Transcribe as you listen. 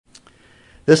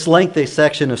This lengthy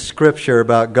section of Scripture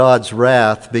about God's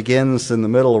wrath begins in the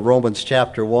middle of Romans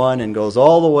chapter 1 and goes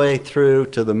all the way through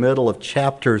to the middle of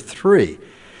chapter 3.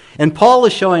 And Paul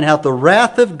is showing how the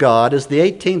wrath of God, as the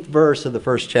 18th verse of the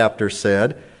first chapter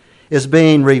said, is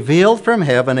being revealed from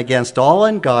heaven against all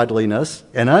ungodliness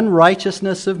and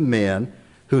unrighteousness of men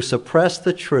who suppress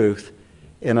the truth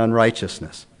in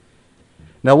unrighteousness.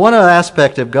 Now, one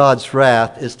aspect of God's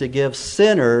wrath is to give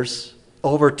sinners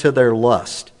over to their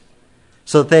lust,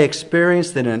 so that they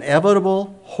experience the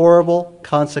inevitable, horrible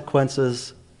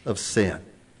consequences of sin.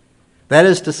 That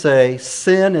is to say,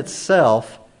 sin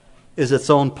itself is its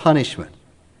own punishment.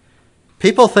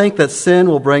 People think that sin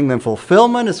will bring them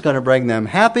fulfillment, it's going to bring them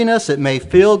happiness, it may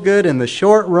feel good in the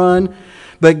short run,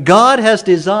 but God has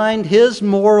designed His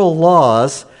moral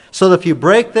laws so that if you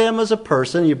break them as a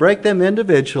person, you break them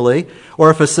individually, or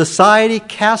if a society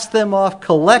casts them off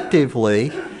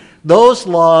collectively, those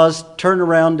laws turn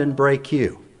around and break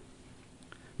you.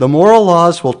 The moral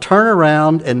laws will turn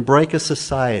around and break a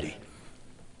society.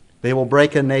 They will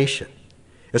break a nation.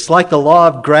 It's like the law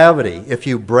of gravity. If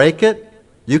you break it,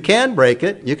 you can break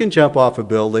it. You can jump off a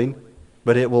building,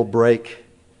 but it will break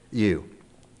you.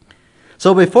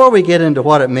 So before we get into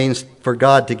what it means for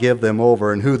God to give them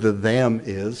over and who the them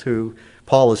is, who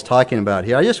Paul is talking about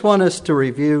here, I just want us to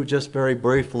review just very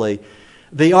briefly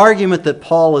the argument that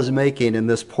Paul is making in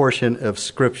this portion of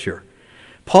Scripture.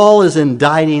 Paul is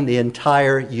indicting the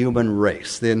entire human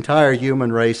race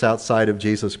outside of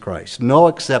Jesus Christ. No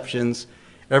exceptions.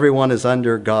 Everyone is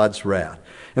under God's wrath.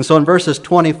 And so in verses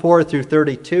 24 through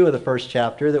 32 of the first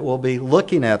chapter that we'll be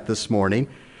looking at this morning,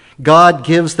 God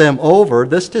gives them over.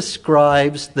 This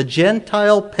describes the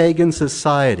Gentile pagan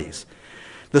societies.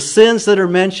 The sins that are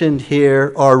mentioned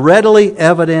here are readily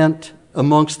evident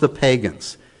amongst the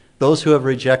pagans, those who have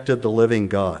rejected the living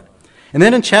God. And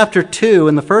then in chapter 2,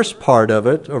 in the first part of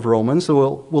it, of Romans,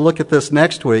 so we'll look at this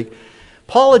next week,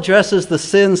 Paul addresses the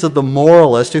sins of the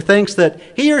moralist who thinks that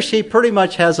he or she pretty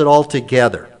much has it all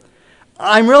together.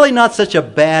 I'm really not such a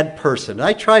bad person.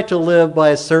 I try to live by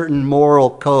a certain moral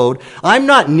code. I'm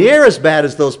not near as bad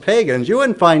as those pagans. You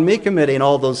wouldn't find me committing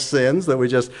all those sins that we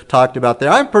just talked about there.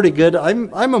 I'm pretty good.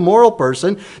 I'm a moral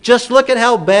person. Just look at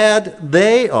how bad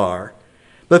they are.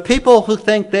 But people who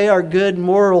think they are good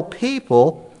moral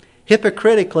people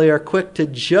hypocritically are quick to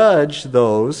judge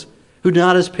those who do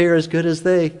not appear as good as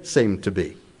they seem to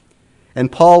be.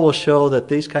 And Paul will show that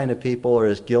these kind of people are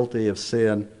as guilty of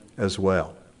sin as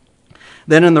well.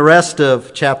 Then in the rest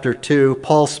of chapter 2,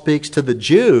 Paul speaks to the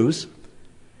Jews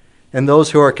and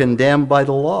those who are condemned by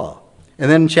the law. And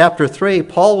then in chapter 3,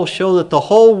 Paul will show that the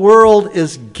whole world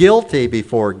is guilty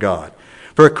before God.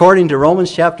 For according to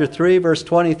Romans chapter 3, verse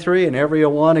 23, and every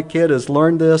Awana kid has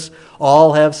learned this,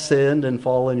 all have sinned and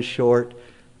fallen short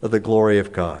of the glory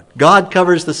of God. Paul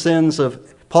covers the sins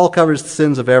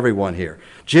of everyone here.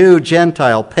 Jew,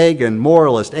 Gentile, pagan,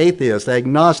 moralist, atheist,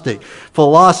 agnostic,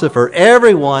 philosopher,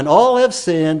 everyone, all have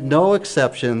sinned, no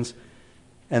exceptions,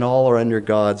 and all are under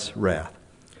God's wrath.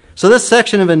 So this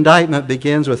section of indictment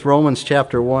begins with Romans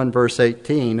chapter 1, verse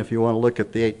 18, if you want to look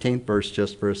at the 18th verse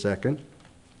just for a second.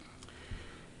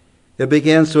 It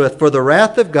begins with, "For the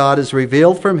wrath of God is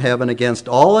revealed from heaven against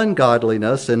all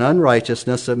ungodliness and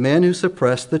unrighteousness of men who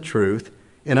suppress the truth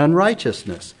in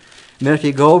unrighteousness." And then if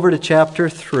you go over to chapter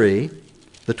 3,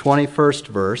 the 21st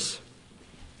verse,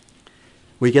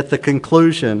 we get the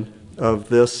conclusion of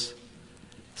this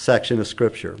section of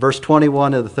Scripture. Verse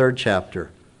 21 of the 3rd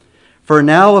chapter. "For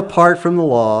now, apart from the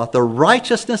law, the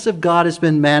righteousness of God has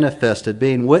been manifested,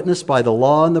 being witnessed by the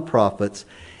law and the prophets,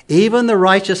 even the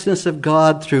righteousness of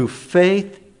God through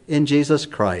faith in Jesus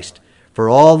Christ, for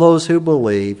all those who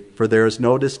believe, for there is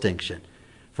no distinction.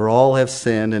 For all have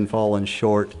sinned and fallen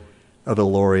short of the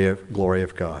glory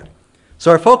of God."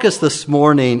 So our focus this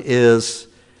morning is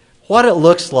what it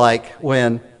looks like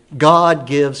when God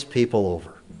gives people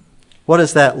over. What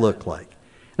does that look like?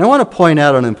 And I want to point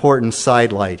out an important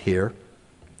sidelight here,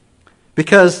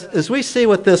 because as we see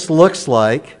what this looks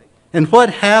like and what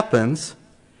happens,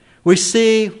 we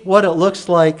see what it looks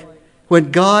like when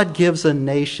God gives a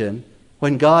nation,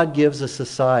 when God gives a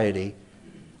society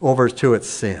over to its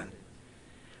sin.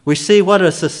 We see what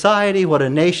a society, what a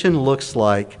nation looks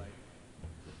like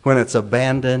when it's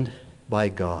abandoned by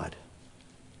God.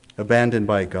 Abandoned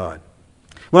by God.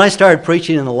 When I started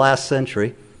preaching in the last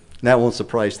century, and that won't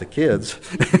surprise the kids,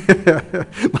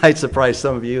 might surprise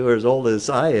some of you who are as old as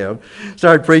I am,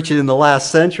 started preaching in the last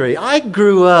century, I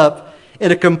grew up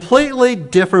in a completely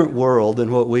different world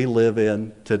than what we live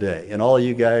in today. And all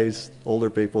you guys,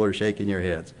 older people, are shaking your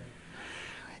heads.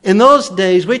 In those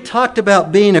days, we talked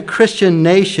about being a Christian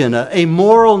nation, a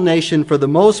moral nation for the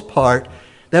most part,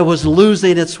 that was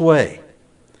losing its way.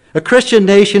 A Christian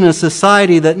nation and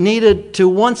society that needed to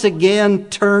once again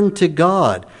turn to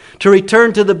God, to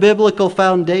return to the biblical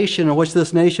foundation on which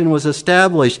this nation was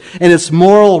established, and its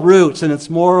moral roots and its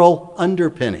moral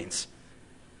underpinnings.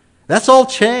 That's all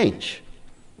change.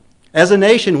 As a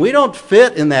nation, we don't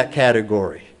fit in that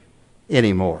category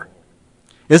anymore.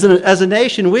 As a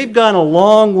nation, we've gone a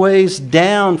long ways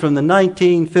down from the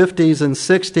 1950s and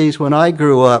 60s when I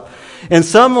grew up. And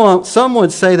some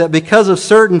would say that because of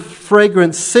certain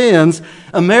fragrant sins,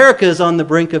 America is on the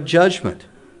brink of judgment.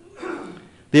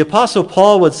 The Apostle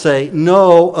Paul would say,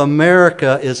 no,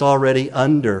 America is already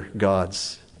under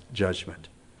God's judgment,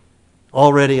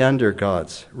 already under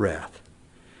God's wrath.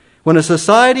 When a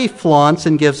society flaunts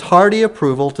and gives hearty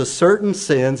approval to certain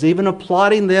sins, even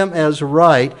applauding them as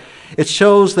right, it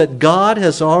shows that God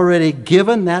has already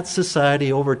given that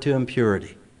society over to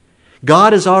impurity.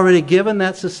 God has already given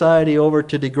that society over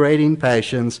to degrading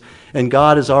passions, and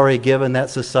God has already given that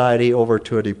society over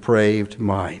to a depraved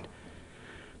mind.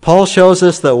 Paul shows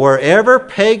us that wherever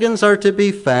pagans are to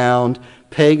be found,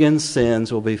 pagan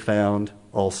sins will be found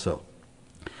also.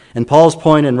 And Paul's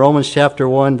point in Romans chapter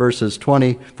 1, verses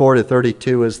 24 to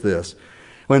 32 is this.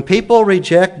 When people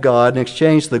reject God and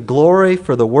exchange the glory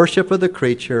for the worship of the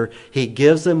creature, he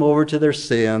gives them over to their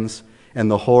sins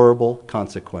and the horrible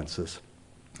consequences.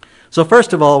 So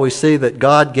first of all, we see that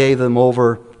God gave them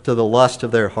over to the lust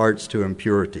of their hearts to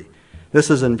impurity. This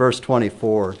is in verse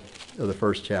 24 of the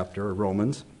first chapter of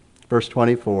Romans. Verse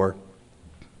 24.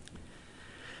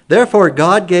 Therefore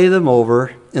God gave them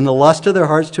over in the lust of their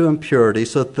hearts to impurity,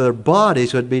 so that their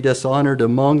bodies would be dishonored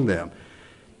among them.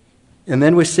 And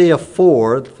then we see a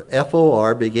fourth,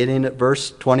 F-O-R, beginning at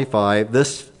verse 25.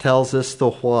 This tells us the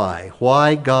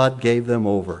why God gave them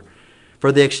over.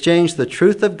 For they exchanged the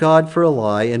truth of God for a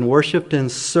lie and worshipped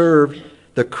and served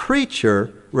the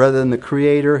creature rather than the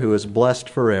Creator, who is blessed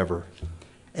forever.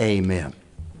 Amen.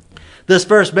 This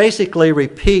verse basically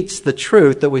repeats the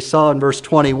truth that we saw in verse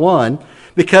 21.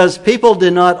 Because people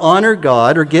did not honor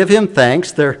God or give him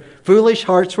thanks, their foolish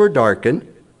hearts were darkened.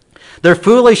 Their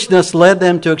foolishness led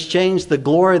them to exchange the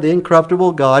glory of the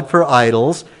incorruptible God for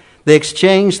idols. They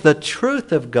exchanged the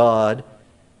truth of God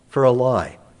for a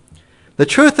lie. The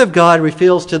truth of God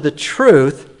reveals to the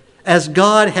truth as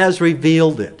God has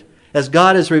revealed it. As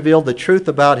God has revealed the truth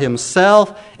about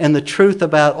himself and the truth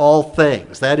about all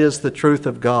things. That is the truth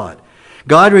of God.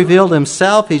 God revealed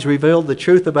himself. He's revealed the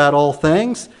truth about all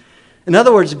things. In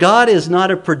other words, God is not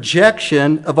a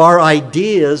projection of our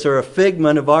ideas or a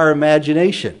figment of our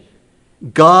imagination.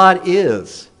 God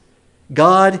is.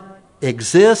 God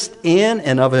exists in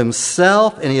and of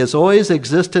himself, and he has always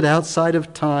existed outside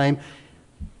of time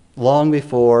long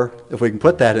before, if we can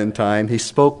put that in time, he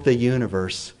spoke the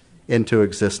universe into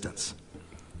existence.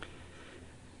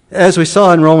 As we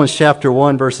saw in Romans chapter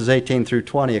 1, verses 18 through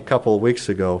 20 a couple of weeks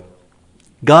ago,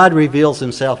 God reveals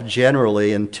himself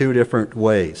generally in two different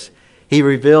ways. He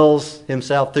reveals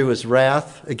himself through his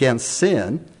wrath against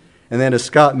sin. And then as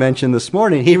Scott mentioned this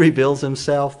morning, he reveals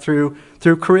himself through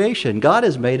creation. God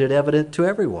has made it evident to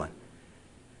everyone.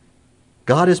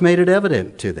 God has made it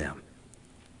evident to them.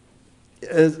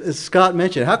 As Scott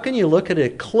mentioned, how can you look at an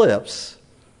eclipse?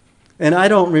 And I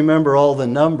don't remember all the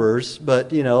numbers,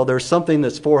 but, there's something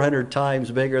that's 400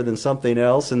 times bigger than something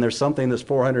else, and there's something that's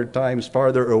 400 times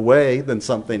farther away than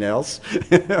something else.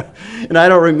 And I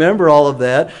don't remember all of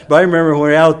that, but I remember when we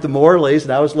were out at the Morleys,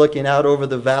 and I was looking out over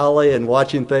the valley and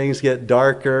watching things get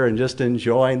darker and just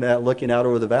enjoying that, looking out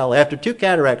over the valley. After 2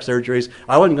 cataract surgeries,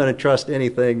 I wasn't going to trust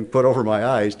anything put over my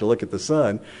eyes to look at the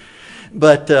sun.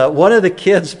 But one of the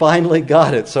kids finally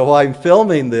got it. So while I'm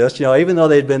filming this, even though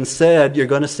they'd been said, you're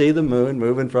going to see the moon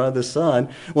move in front of the sun,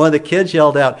 one of the kids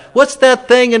yelled out, "What's that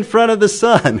thing in front of the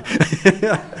sun?"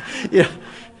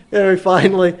 And we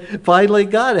finally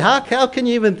got it. How can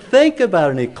you even think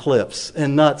about an eclipse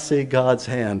and not see God's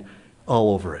hand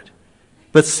all over it?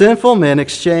 But sinful men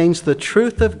exchange the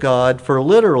truth of God for,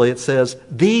 literally, it says,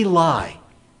 the lie.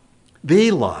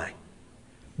 The lie.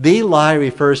 The lie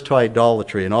refers to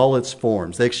idolatry in all its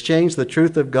forms. They exchange the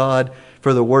truth of God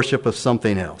for the worship of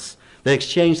something else. They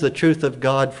exchange the truth of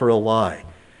God for a lie.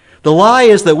 The lie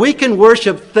is that we can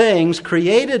worship things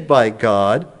created by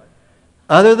God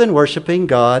other than worshiping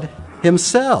God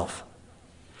himself.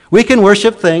 We can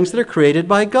worship things that are created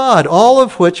by God, all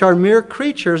of which are mere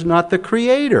creatures, not the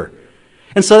Creator.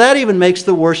 And so that even makes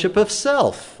the worship of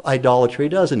self idolatry,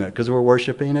 doesn't it? Because we're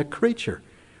worshiping a creature.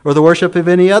 Or the worship of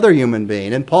any other human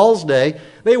being. In Paul's day,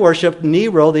 they worshipped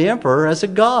Nero, the emperor, as a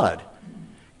god.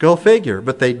 Go figure.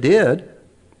 But they did.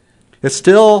 It's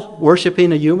still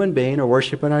worshiping a human being or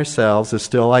worshiping ourselves is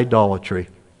still idolatry.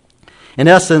 In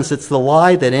essence, it's the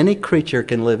lie that any creature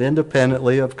can live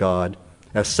independently of God,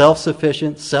 as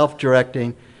self-sufficient,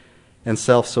 self-directing, and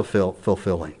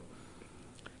self-fulfilling.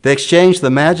 They exchange the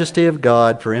majesty of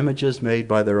God for images made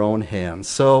by their own hands.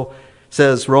 So,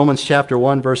 says Romans chapter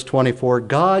 1, verse 24,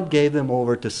 God gave them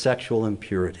over to sexual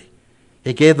impurity.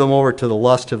 He gave them over to the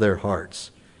lust of their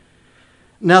hearts.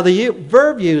 Now, the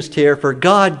verb used here for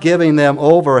God giving them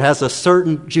over has a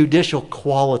certain judicial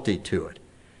quality to it.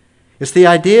 It's the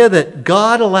idea that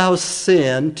God allows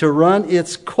sin to run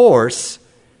its course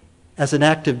as an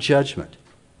act of judgment.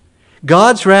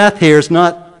 God's wrath here is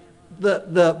not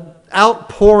the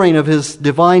outpouring of his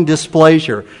divine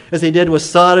displeasure, as he did with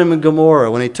Sodom and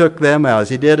Gomorrah when he took them out, as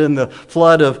he did in the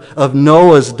flood of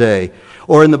Noah's day,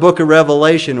 or in the book of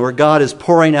Revelation where God is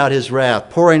pouring out his wrath,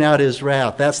 pouring out his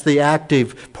wrath. That's the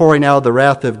active pouring out of the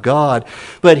wrath of God.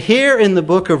 But here in the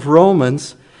book of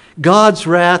Romans, God's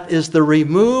wrath is the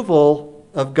removal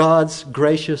of God's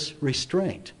gracious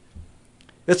restraint.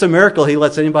 It's a miracle he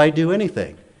lets anybody do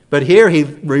anything. But here he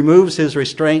removes his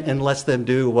restraint and lets them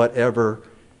do whatever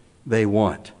they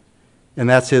want. And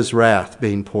that's his wrath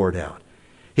being poured out.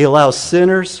 He allows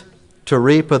sinners to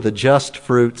reap of the just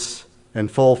fruits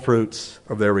and full fruits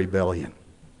of their rebellion.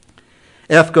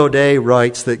 F. Godet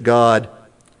writes that God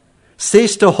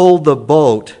ceased to hold the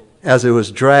boat as it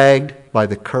was dragged by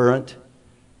the current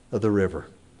of the river.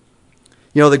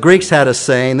 You know, the Greeks had a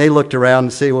saying. They looked around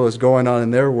to see what was going on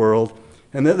in their world.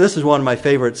 And this is one of my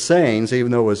favorite sayings,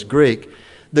 even though it was Greek.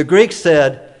 The Greeks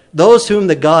said, those whom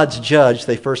the gods judge,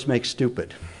 they first make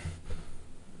stupid.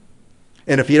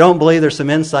 And if you don't believe there's some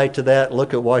insight to that,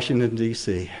 look at Washington,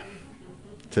 D.C.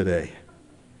 today.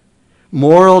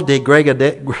 Moral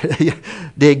degradation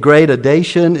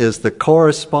is the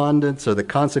correspondence or the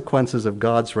consequences of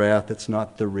God's wrath. It's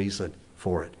not the reason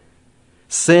for it.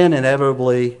 Sin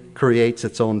inevitably creates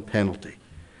its own penalty.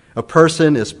 A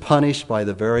person is punished by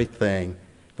the very thing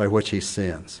by which he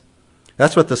sins.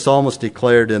 That's what the psalmist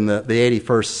declared in the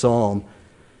 81st Psalm.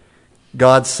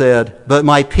 God said, "But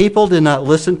my people did not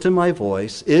listen to my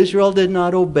voice. Israel did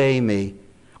not obey me.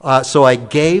 So I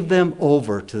gave them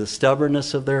over to the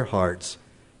stubbornness of their hearts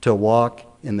to walk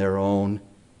in their own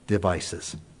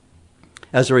devices."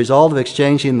 As a result of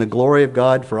exchanging the glory of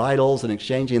God for idols and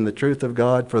exchanging the truth of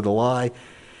God for the lie,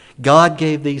 God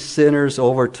gave these sinners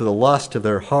over to the lust of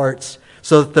their hearts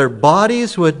so that their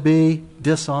bodies would be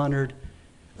dishonored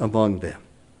among them.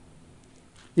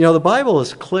 You know, the Bible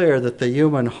is clear that the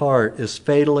human heart is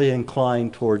fatally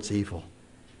inclined towards evil.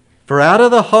 For out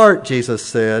of the heart, Jesus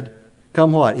said,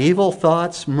 come what? Evil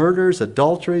thoughts, murders,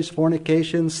 adulteries,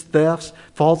 fornications, thefts,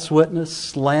 false witness,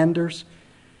 slanders.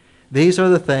 These are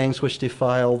the things which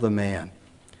defile the man.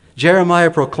 Jeremiah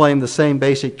proclaimed the same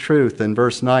basic truth in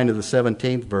verse 9 of the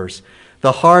 17th verse.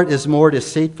 The heart is more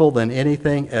deceitful than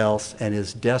anything else and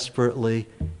is desperately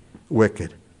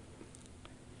wicked.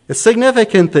 It's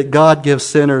significant that God gives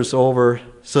sinners over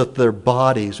so that their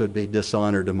bodies would be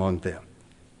dishonored among them.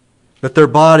 That their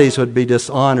bodies would be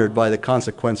dishonored by the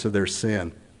consequence of their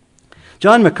sin.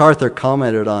 John MacArthur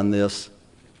commented on this.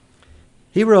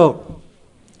 He wrote,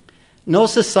 "No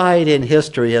society in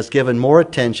history has given more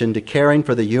attention to caring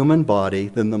for the human body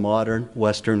than the modern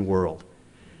Western world.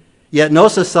 Yet no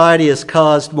society has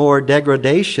caused more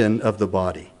degradation of the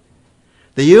body.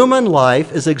 The human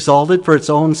life is exalted for its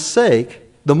own sake.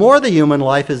 The more the human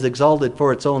life is exalted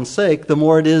for its own sake, the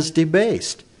more it is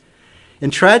debased. In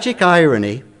tragic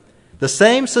irony, the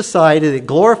same society that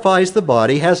glorifies the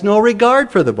body has no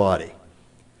regard for the body.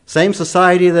 Same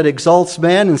society that exalts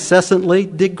man incessantly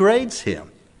degrades him.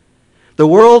 The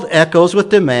world echoes with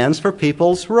demands for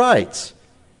people's rights.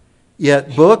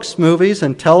 Yet books, movies,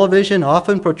 and television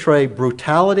often portray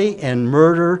brutality and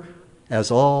murder as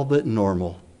all but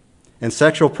normal. And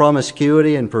sexual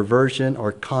promiscuity and perversion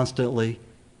are constantly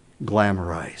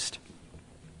glamorized."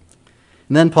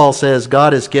 And then Paul says,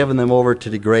 God has given them over to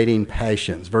degrading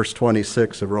passions. Verse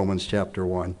 26 of Romans chapter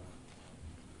 1.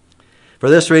 For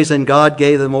this reason, God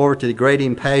gave them over to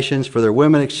degrading passions, for their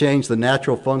women exchanged the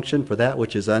natural function for that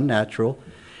which is unnatural.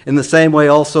 In the same way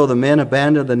also the men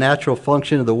abandoned the natural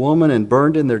function of the woman and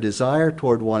burned in their desire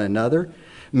toward one another,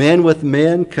 men with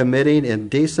men committing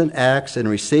indecent acts and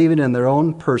receiving in their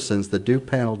own persons the due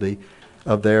penalty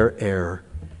of their error.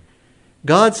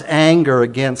 God's anger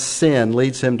against sin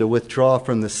leads him to withdraw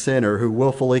from the sinner who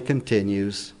willfully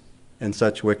continues in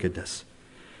such wickedness.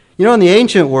 You know, in the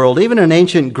ancient world, even in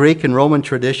ancient Greek and Roman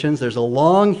traditions, there's a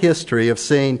long history of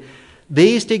seeing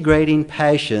these degrading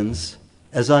passions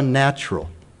as unnatural.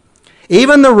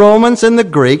 Even the Romans and the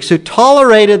Greeks, who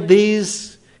tolerated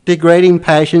these degrading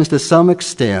passions to some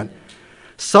extent,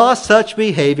 saw such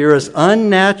behavior as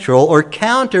unnatural or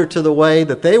counter to the way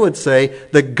that they would say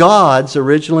the gods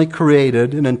originally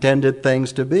created and intended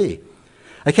things to be.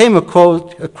 I came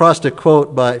across a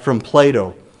quote from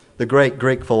Plato, the great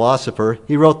Greek philosopher.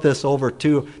 He wrote this over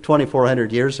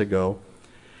 2,400 years ago.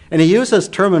 And he uses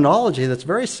terminology that's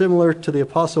very similar to the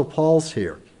Apostle Paul's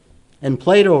here. And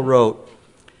Plato wrote,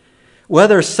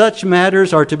 "Whether such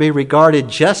matters are to be regarded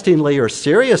jestingly or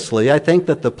seriously, I think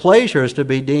that the pleasure is to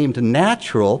be deemed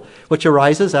natural, which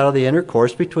arises out of the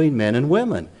intercourse between men and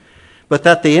women. But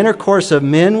that the intercourse of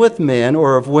men with men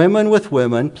or of women with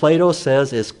women, Plato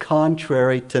says, is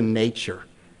contrary to nature.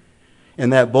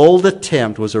 And that bold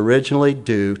attempt was originally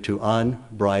due to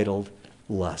unbridled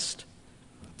lust."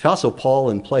 Also, Paul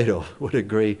and Plato would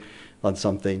agree on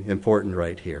something important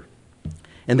right here.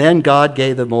 And then God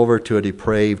gave them over to a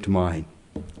depraved mind.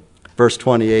 Verse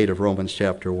 28 of Romans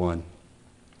chapter 1.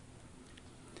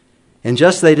 "And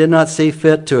just they did not see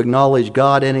fit to acknowledge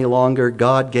God any longer,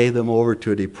 God gave them over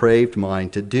to a depraved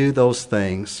mind to do those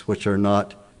things which are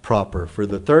not proper." For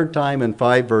the third time in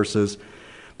 5 verses,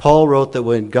 Paul wrote that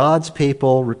when God's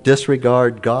people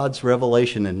disregard God's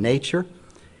revelation in nature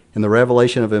and the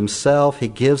revelation of himself, he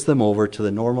gives them over to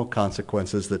the normal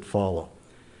consequences that follow.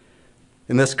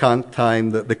 In this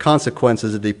time, the consequence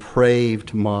is a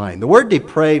depraved mind. The word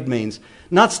depraved means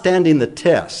not standing the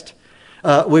test.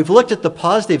 We've looked at the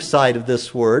positive side of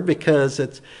this word because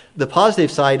the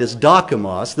positive side is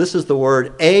dokimos. This is the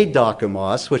word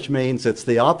adokimos, which means it's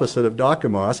the opposite of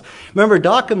dokimos. Remember,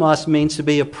 dokimos means to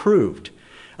be approved.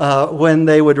 When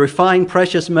they would refine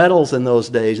precious metals in those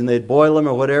days and they'd boil them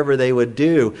or whatever they would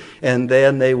do, and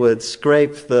then they would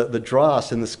scrape the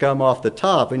dross and the scum off the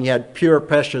top, and you had pure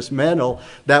precious metal,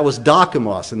 that was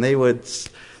dokimos, and they would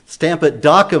stamp it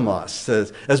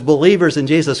dokimos. As believers in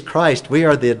Jesus Christ, we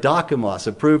are the dokimos,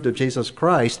 approved of Jesus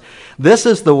Christ. This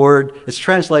is the word, it's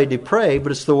translated depraved,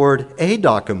 but it's the word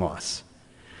adokimos.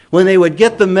 When they would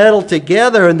get the metal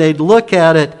together and they'd look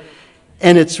at it,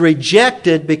 and it's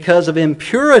rejected because of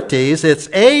impurities, it's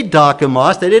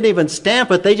adokimos. They didn't even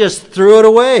stamp it, they just threw it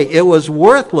away. It was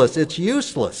worthless, it's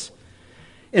useless.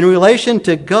 In relation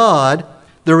to God,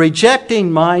 the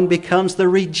rejecting mind becomes the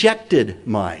rejected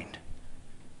mind.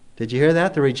 Did you hear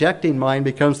that? The rejecting mind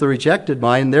becomes the rejected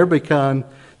mind, and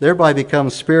thereby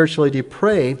becomes spiritually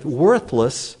depraved,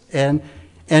 worthless, and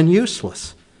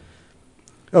useless.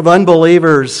 Of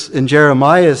unbelievers in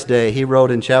Jeremiah's day, he wrote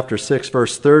in chapter 6,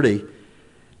 verse 30,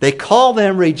 "They call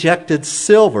them rejected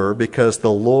silver because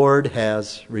the Lord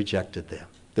has rejected them."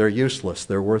 They're useless.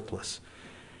 They're worthless.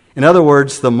 In other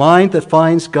words, the mind that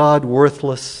finds God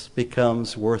worthless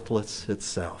becomes worthless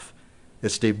itself.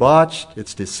 It's debauched,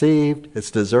 it's deceived, it's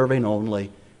deserving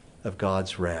only of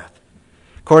God's wrath.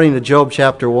 According to Job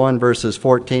chapter 1, verses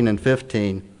 14 and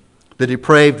 15, the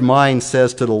depraved mind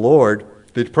says to the Lord,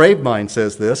 the depraved mind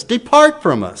says this, "Depart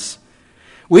from us.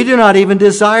 We do not even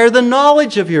desire the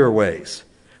knowledge of your ways.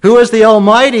 Who is the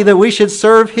Almighty that we should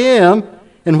serve him?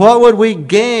 And what would we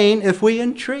gain if we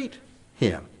entreat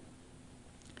him?"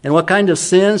 And what kind of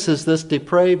sins does this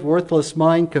depraved, worthless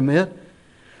mind commit?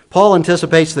 Paul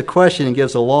anticipates the question and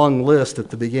gives a long list at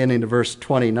the beginning of verse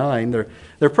 29.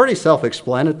 They're pretty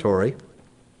self-explanatory.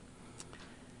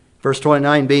 Verse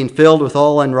 29, "Being filled with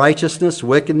all unrighteousness,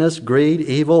 wickedness, greed,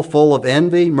 evil, full of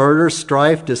envy, murder,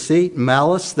 strife, deceit,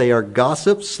 malice. They are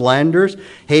gossips, slanderers,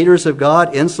 haters of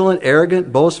God, insolent,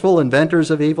 arrogant, boastful,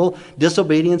 inventors of evil,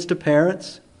 disobedience to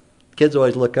parents." Kids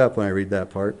always look up when I read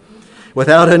that part.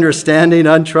 "Without understanding,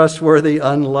 untrustworthy,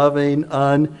 unloving,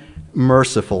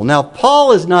 unmerciful." Now,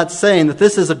 Paul is not saying that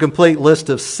this is a complete list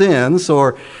of sins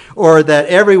or that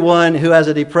everyone who has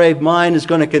a depraved mind is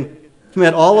going to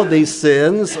commit all of these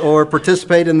sins or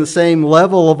participate in the same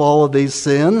level of all of these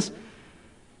sins.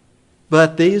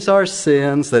 But these are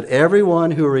sins that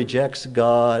everyone who rejects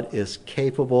God is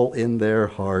capable in their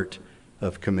heart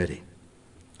of committing.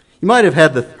 You might have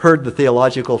heard the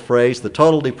theological phrase, the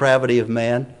total depravity of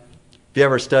man. If you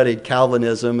ever studied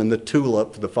Calvinism and the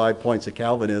tulip, the 5 points of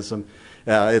Calvinism,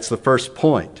 it's the first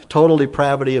point. Total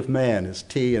depravity of man is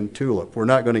T and tulip. We're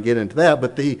not going to get into that,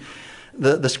 but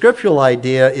the scriptural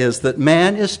idea is that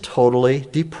man is totally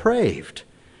depraved.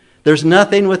 There's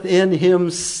nothing within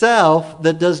himself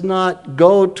that does not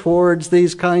go towards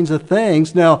these kinds of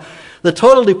things. Now, the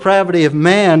total depravity of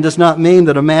man does not mean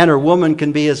that a man or woman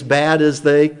can be as bad as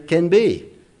they can be.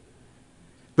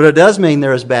 But it does mean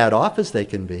they're as bad off as they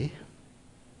can be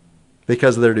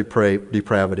because of their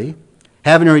depravity.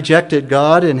 Having rejected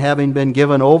God and having been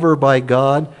given over by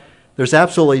God, there's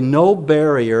absolutely no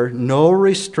barrier, no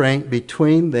restraint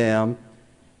between them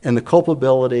and the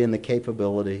culpability and the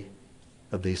capability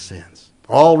of these sins.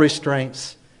 All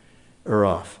restraints are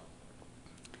off.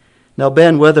 Now,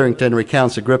 Ben Witherington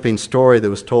recounts a gripping story that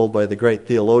was told by the great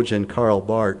theologian Karl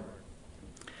Barth.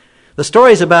 The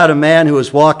story is about a man who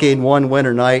was walking one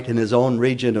winter night in his own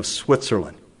region of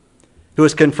Switzerland, who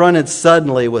was confronted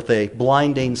suddenly with a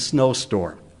blinding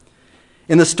snowstorm.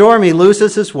 In the storm, he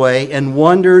loses his way and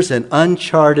wanders in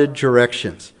uncharted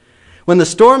directions. When the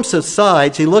storm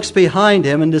subsides, he looks behind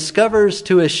him and discovers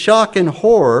to his shock and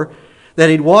horror that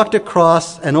he'd walked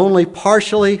across an only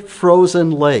partially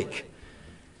frozen lake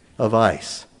of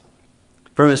ice.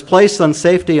 From his place on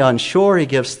safety on shore, he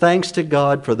gives thanks to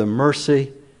God for the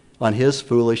mercy on his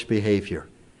foolish behavior.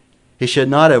 He should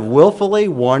not have willfully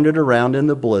wandered around in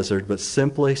the blizzard, but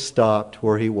simply stopped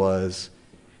where he was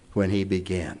when he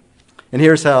began. And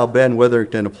here's how Ben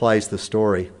Witherington applies the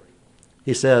story.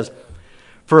 He says,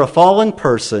 for a fallen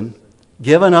person,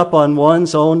 given up to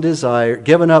one's own desires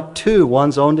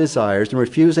and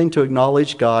refusing to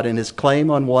acknowledge God and his claim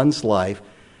on one's life,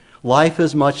 life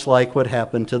is much like what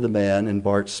happened to the man in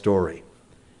Bart's story.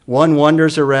 One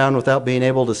wanders around without being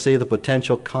able to see the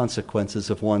potential consequences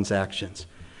of one's actions,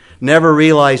 never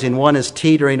realizing one is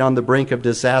teetering on the brink of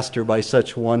disaster by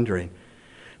such wandering.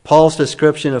 Paul's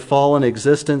description of fallen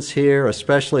existence here,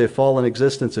 especially a fallen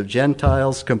existence of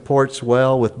Gentiles, comports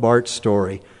well with Bart's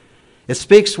story. It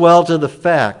speaks well to the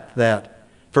fact that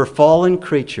for fallen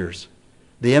creatures,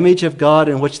 the image of God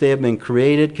in which they have been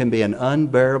created can be an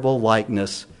unbearable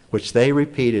likeness which they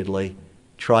repeatedly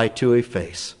try to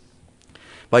efface.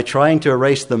 By trying to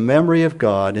erase the memory of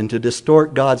God and to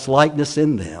distort God's likeness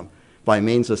in them by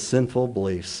means of sinful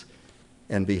beliefs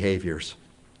and behaviors.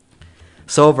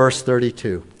 So, verse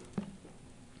 32.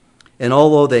 And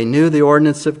although they knew the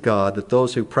ordinance of God, that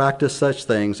those who practice such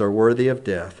things are worthy of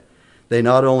death, they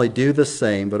not only do the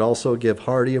same, but also give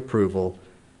hearty approval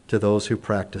to those who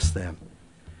practice them.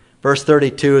 Verse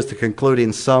 32 is the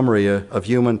concluding summary of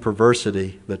human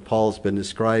perversity that Paul's been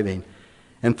describing.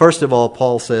 And first of all,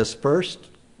 Paul says, first,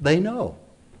 they know.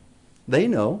 They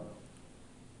know.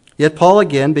 Yet Paul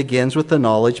again begins with the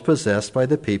knowledge possessed by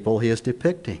the people he is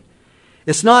depicting.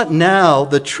 It's not now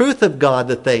the truth of God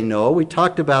that they know. We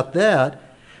talked about that.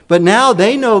 But now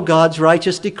they know God's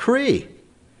righteous decree,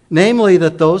 namely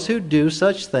that those who do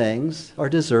such things are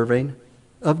deserving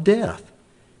of death.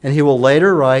 And he will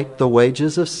later write, the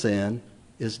wages of sin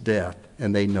is death,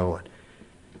 and they know it.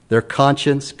 Their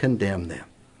conscience condemned them.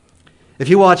 If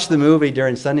you watched the movie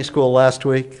during Sunday school last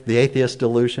week, The Atheist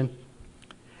Delusion,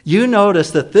 you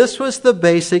notice that this was the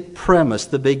basic premise,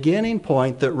 the beginning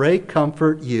point that Ray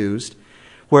Comfort used,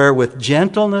 where with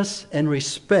gentleness and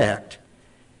respect,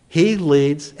 he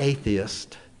leads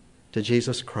atheists to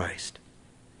Jesus Christ.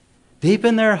 Deep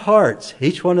in their hearts,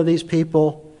 each one of these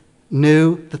people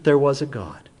knew that there was a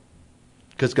God,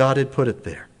 because God had put it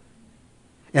there.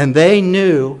 And they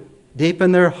knew deep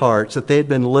in their hearts that they had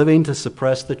been living to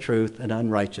suppress the truth and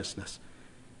unrighteousness,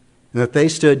 and that they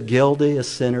stood guilty as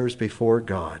sinners before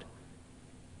God,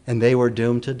 and they were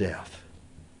doomed to death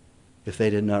if they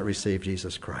did not receive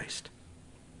Jesus Christ.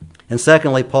 And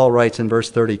secondly, Paul writes in verse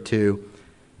 32,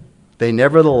 they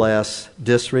nevertheless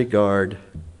disregard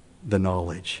the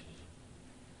knowledge.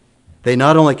 They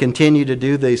not only continue to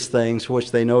do these things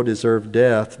which they know deserve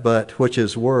death, but which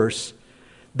is worse,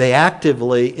 they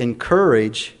actively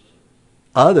encourage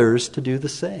others to do the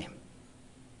same.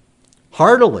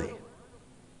 Heartily.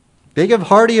 They give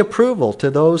hearty approval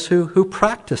to those who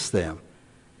practice them.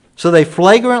 So they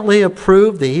flagrantly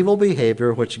approve the evil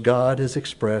behavior which God has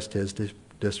expressed his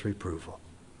disapproval.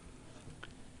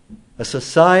 A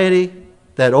society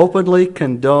that openly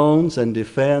condones and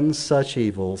defends such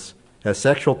evils as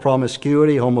sexual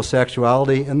promiscuity,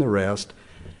 homosexuality, and the rest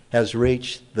has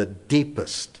reached the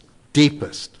deepest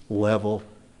level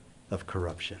of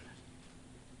corruption.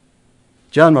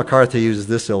 John MacArthur uses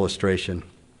this illustration.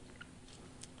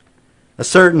 A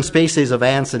certain species of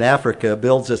ants in Africa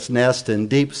builds its nest in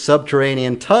deep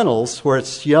subterranean tunnels where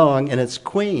its young and its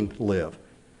queen live.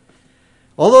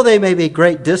 Although they may be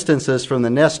great distances from the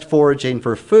nest foraging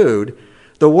for food,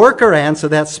 the worker ants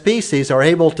of that species are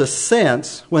able to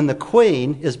sense when the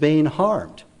queen is being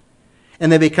harmed,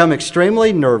 and they become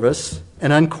extremely nervous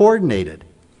and uncoordinated.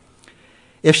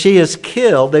 If she is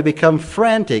killed, they become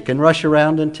frantic and rush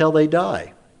around until they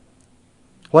die.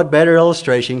 What better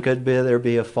illustration could there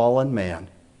be of fallen man?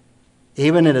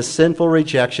 Even in his sinful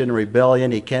rejection and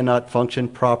rebellion, he cannot function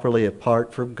properly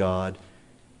apart from God,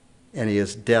 and he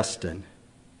is destined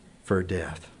for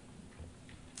death.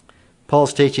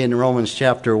 Paul's teaching in Romans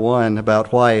chapter 1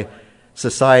 about why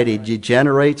society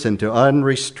degenerates into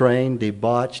unrestrained,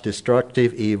 debauched,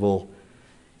 destructive evil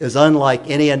is unlike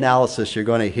any analysis you're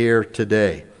going to hear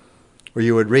today. or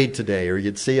you would read today, or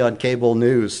you'd see on cable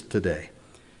news today.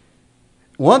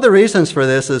 One of the reasons for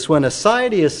this is when a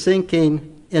society is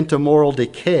sinking into moral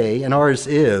decay, and ours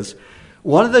is,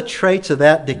 one of the traits of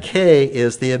that decay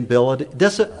is the inability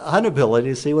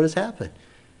to see what has happened.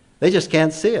 They just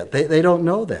can't see it. They don't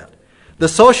know that. The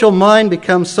social mind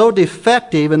becomes so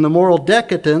defective in the moral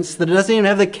decadence that it doesn't even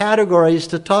have the categories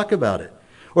to talk about it,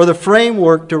 or the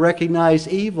framework to recognize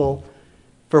evil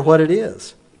for what it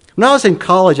is. When I was in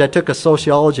college, I took a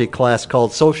sociology class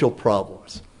called Social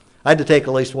Problems. I had to take at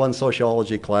least one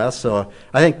sociology class, so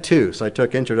I think two. So I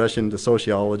took Introduction to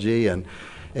Sociology and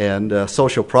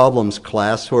Social Problems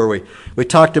class, where we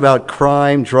talked about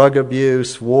crime, drug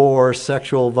abuse, war,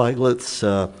 sexual violence,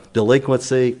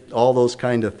 delinquency, all those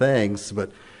kind of things.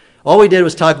 But all we did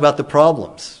was talk about the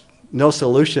problems. No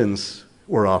solutions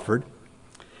were offered.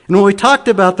 And when we talked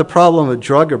about the problem of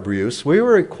drug abuse, we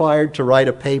were required to write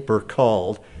a paper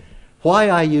called Why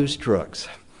I Use Drugs.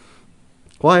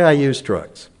 Why I Use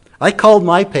Drugs. I called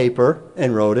my paper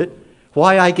and wrote it,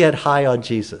 Why I Get High on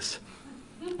Jesus.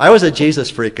 I was a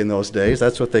Jesus freak in those days.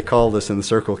 That's what they called us in the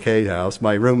Circle K house.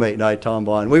 My roommate and I, Tom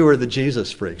Bond, we were the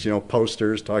Jesus freaks,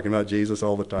 posters talking about Jesus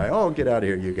all the time. Oh, get out of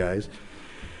here, you guys.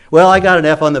 Well, I got an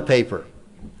F on the paper.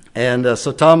 And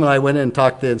so Tom and I went in and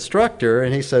talked to the instructor,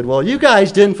 and he said, well, you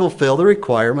guys didn't fulfill the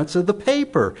requirements of the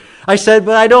paper. I said,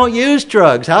 but I don't use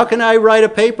drugs. How can I write a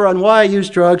paper on why I use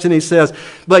drugs? And he says,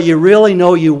 but you really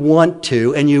know you want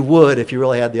to, and you would if you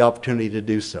really had the opportunity to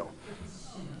do so.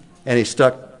 And he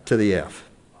stuck to the F.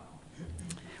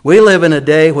 We live in a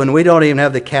day when we don't even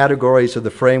have the categories or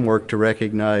the framework to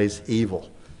recognize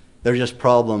evil. They're just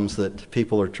problems that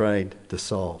people are trying to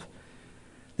solve.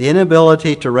 The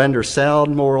inability to render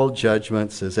sound moral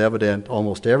judgments is evident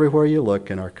almost everywhere you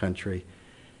look in our country.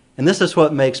 And this is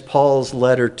what makes Paul's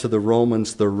letter to the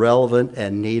Romans the relevant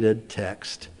and needed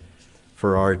text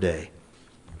for our day.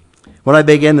 When I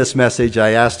began this message,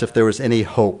 I asked if there was any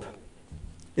hope.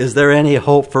 Is there any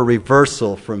hope for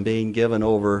reversal from being given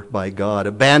over by God,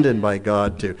 abandoned by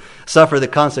God to suffer the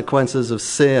consequences of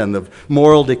sin, of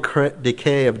moral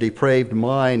decay, of depraved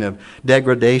mind, of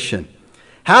degradation?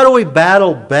 How do we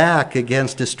battle back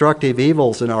against destructive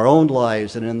evils in our own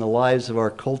lives and in the lives of our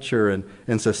culture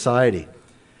and society?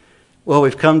 Well,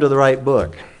 we've come to the right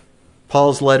book,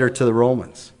 Paul's letter to the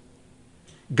Romans.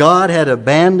 God had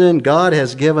abandoned, God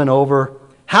has given over.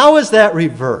 How is that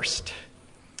reversed?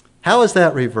 How is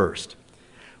that reversed?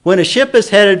 When a ship is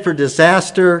headed for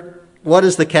disaster, what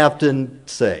does the captain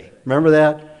say? Remember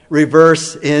that?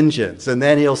 Reverse engines. And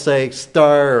then he'll say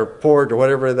star or port or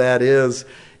whatever that is,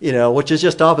 which is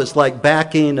just opposite. It's like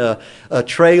backing a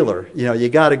trailer. You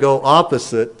got to go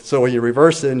opposite. So when you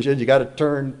reverse engine, you got to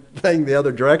turn the thing the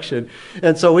other direction.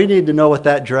 And so we need to know what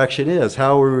that direction is,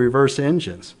 how we reverse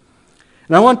engines.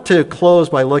 And I want to close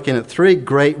by looking at three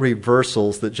great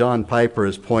reversals that John Piper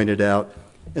has pointed out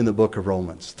in the book of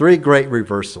Romans. Three great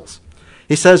reversals.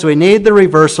 He says we need the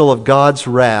reversal of God's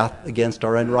wrath against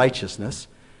our unrighteousness.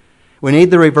 We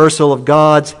need the reversal of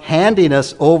God's handing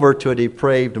us over to a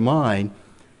depraved mind.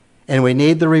 And we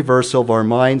need the reversal of our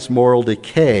mind's moral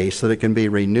decay so that it can be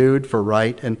renewed for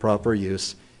right and proper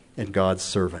use in God's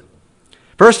servant.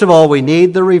 First of all, we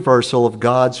need the reversal of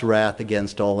God's wrath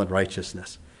against all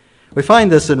unrighteousness. We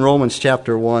find this in Romans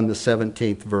chapter 1, the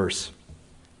 17th verse.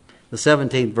 The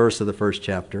 17th verse of the first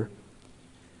chapter.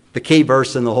 The key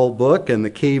verse in the whole book and the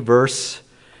key verse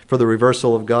for the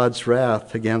reversal of God's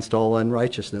wrath against all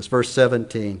unrighteousness. Verse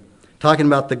 17, talking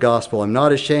about the gospel. I'm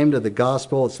not ashamed of the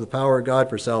gospel. It's the power of God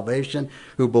for salvation,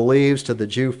 who believes, to the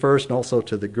Jew first and also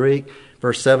to the Greek.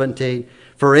 Verse 17,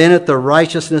 for in it the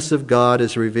righteousness of God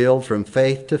is revealed from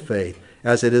faith to faith,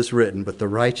 as it is written, but the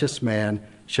righteous man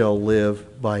shall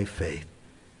live by faith.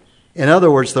 In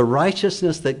other words, the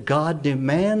righteousness that God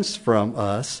demands from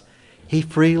us, He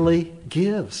freely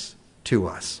gives to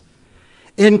us.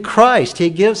 In Christ, He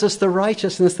gives us the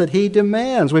righteousness that He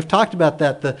demands. We've talked about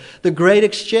that, the great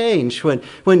exchange.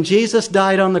 When Jesus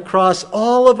died on the cross,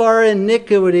 all of our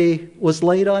iniquity was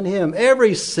laid on Him.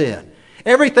 Every sin,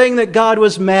 everything that God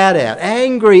was mad at,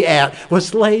 angry at,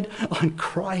 was laid on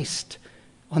Christ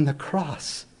on the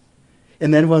cross.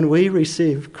 And then when we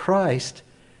receive Christ,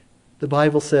 the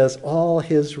Bible says all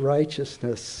His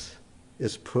righteousness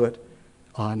is put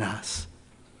on us.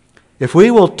 If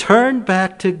we will turn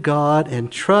back to God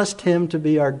and trust Him to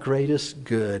be our greatest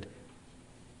good,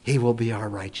 He will be our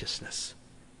righteousness.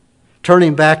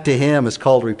 Turning back to Him is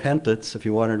called repentance, if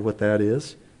you wondered what that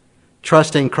is.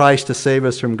 Trusting Christ to save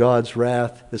us from God's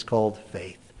wrath is called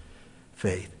faith.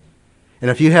 Faith. And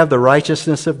if you have the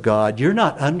righteousness of God, you're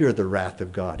not under the wrath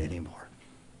of God anymore.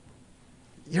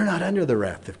 You're not under the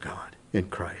wrath of God in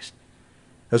Christ.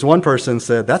 As one person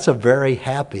said, that's a very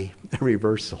happy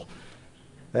reversal.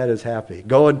 That is happy.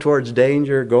 Going towards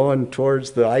danger, going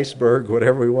towards the iceberg,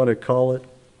 whatever we want to call it,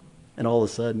 and all of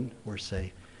a sudden we're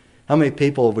safe. How many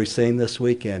people have we seen this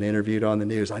weekend interviewed on the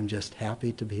news? I'm just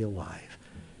happy to be alive,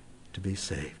 to be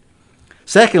saved.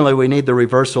 Secondly, we need the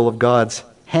reversal of God's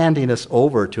handing us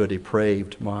over to a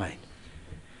depraved mind.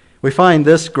 We find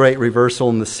this great reversal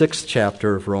in the 6th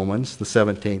chapter of Romans, the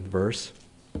 17th verse.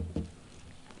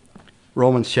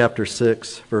 Romans chapter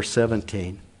 6, verse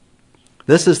 17.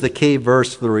 This is the key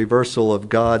verse for the reversal of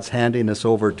God's handing us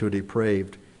over to a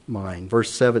depraved mind.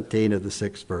 Verse 17 of the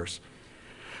 6th verse.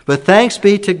 But thanks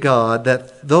be to God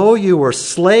that though you were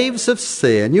slaves of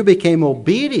sin, you became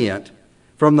obedient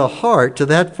from the heart to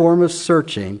that form of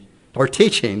searching or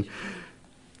teaching,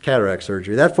 cataract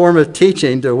surgery, that form of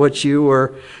teaching to which you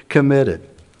were committed.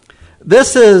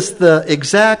 This is the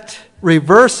exact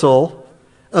reversal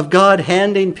of God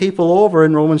handing people over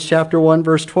in Romans chapter 1,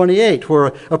 verse 28,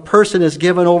 where a person is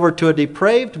given over to a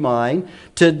depraved mind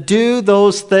to do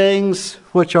those things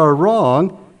which are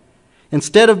wrong.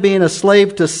 Instead of being a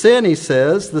slave to sin, he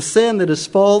says, the sin that is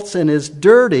false and is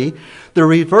dirty, the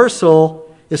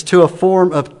reversal is to a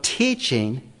form of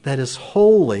teaching that is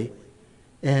holy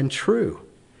and true.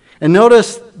 And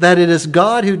notice that it is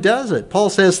God who does it. Paul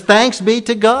says, thanks be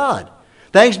to God.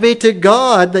 Thanks be to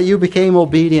God that you became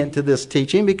obedient to this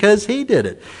teaching because he did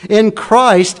it. In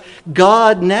Christ,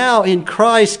 God now in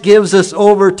Christ gives us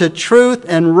over to truth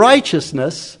and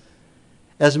righteousness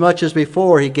as much as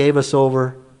before he gave us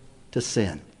over to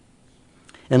sin.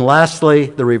 And lastly,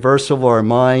 the reversal of our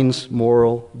mind's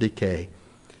moral decay.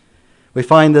 We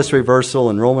find this reversal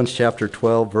in Romans chapter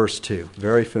 12, verse 2.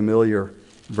 Very familiar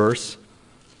verse.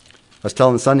 I was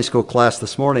telling the Sunday school class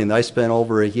this morning that I spent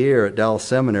over a year at Dallas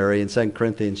Seminary in 2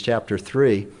 Corinthians chapter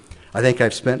 3. I think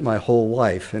I've spent my whole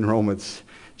life in Romans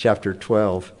chapter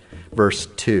 12, verse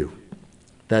 2.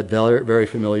 That very, very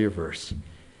familiar verse.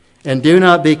 And do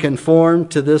not be conformed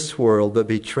to this world, but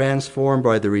be transformed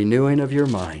by the renewing of your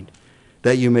mind,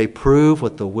 that you may prove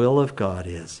what the will of God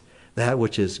is, that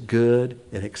which is good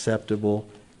and acceptable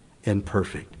and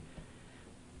perfect.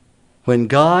 When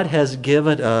God has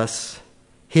given us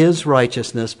his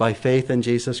righteousness by faith in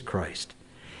Jesus Christ,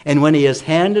 and when he has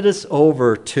handed us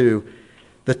over to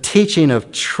the teaching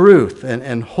of truth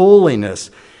and holiness,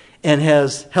 and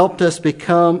has helped us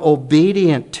become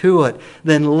obedient to it,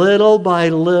 then little by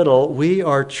little we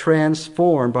are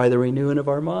transformed by the renewing of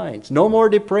our minds. No more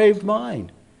depraved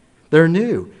mind. They're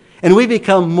new. And we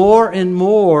become more and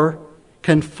more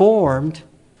conformed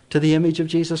to the image of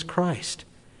Jesus Christ.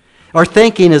 Our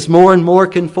thinking is more and more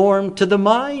conformed to the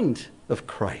mind of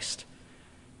Christ.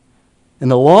 And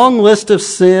the long list of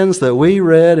sins that we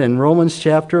read in Romans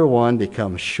chapter 1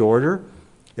 becomes shorter.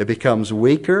 It becomes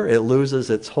weaker. It loses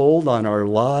its hold on our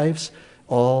lives,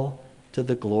 all to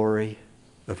the glory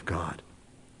of God.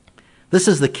 This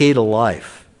is the key to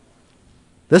life.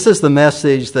 This is the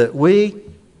message that we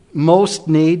most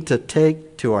need to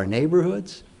take to our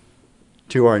neighborhoods,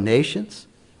 to our nations.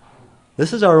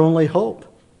 This is our only hope.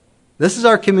 This is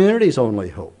our community's only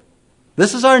hope.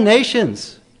 This is our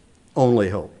nation's only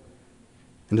hope.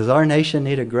 And does our nation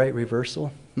need a great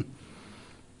reversal?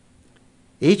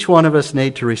 Each one of us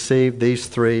need to receive these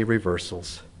three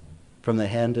reversals from the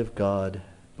hand of God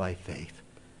by faith.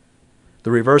 The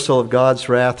reversal of God's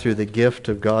wrath through the gift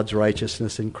of God's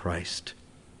righteousness in Christ.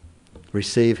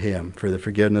 Receive him for the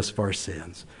forgiveness of our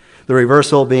sins. The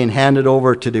reversal of being handed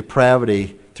over to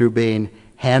depravity through being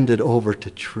handed over to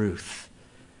truth.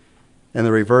 And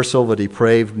the reversal of a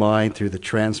depraved mind through the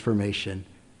transformation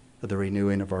of the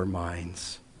renewing of our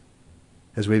minds,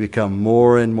 as we become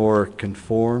more and more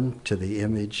conformed to the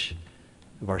image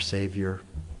of our Savior,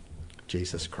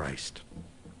 Jesus Christ.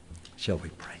 Shall we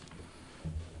pray?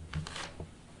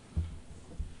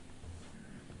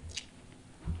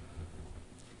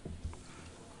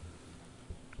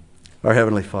 Our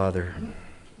Heavenly Father,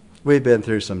 we've been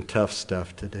through some tough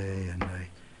stuff today, and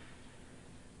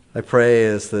I pray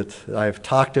as that I've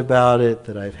talked about it,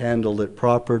 that I've handled it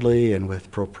properly and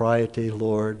with propriety,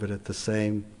 Lord, but at the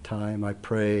same time I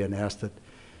pray and ask that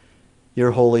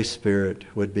your Holy Spirit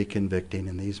would be convicting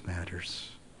in these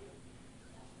matters.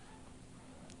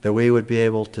 That we would be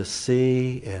able to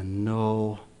see and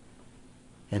know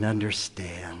and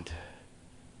understand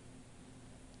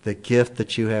the gift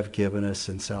that you have given us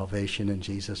in salvation in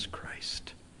Jesus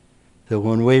Christ. That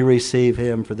when we receive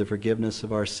him for the forgiveness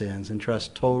of our sins and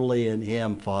trust totally in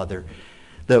him, Father,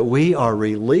 that we are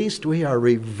released, we are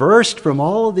reversed from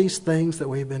all of these things that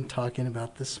we've been talking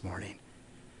about this morning.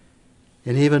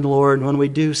 And even, Lord, when we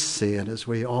do sin, as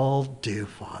we all do,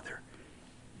 Father,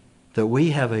 that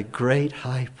we have a great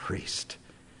high priest,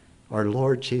 our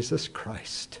Lord Jesus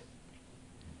Christ,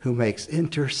 who makes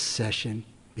intercession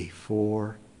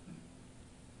before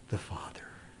the Father.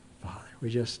 Father, we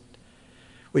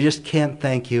just can't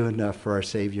thank you enough for our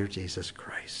Savior Jesus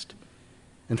Christ.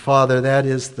 And Father, that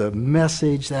is the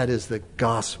message, that is the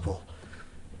gospel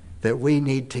that we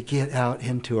need to get out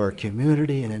into our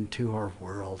community and into our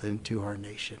world, into our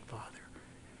nation, Father.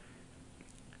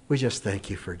 We just thank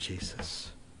you for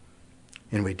Jesus.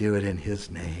 And we do it in his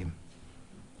name.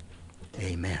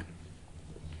 Amen.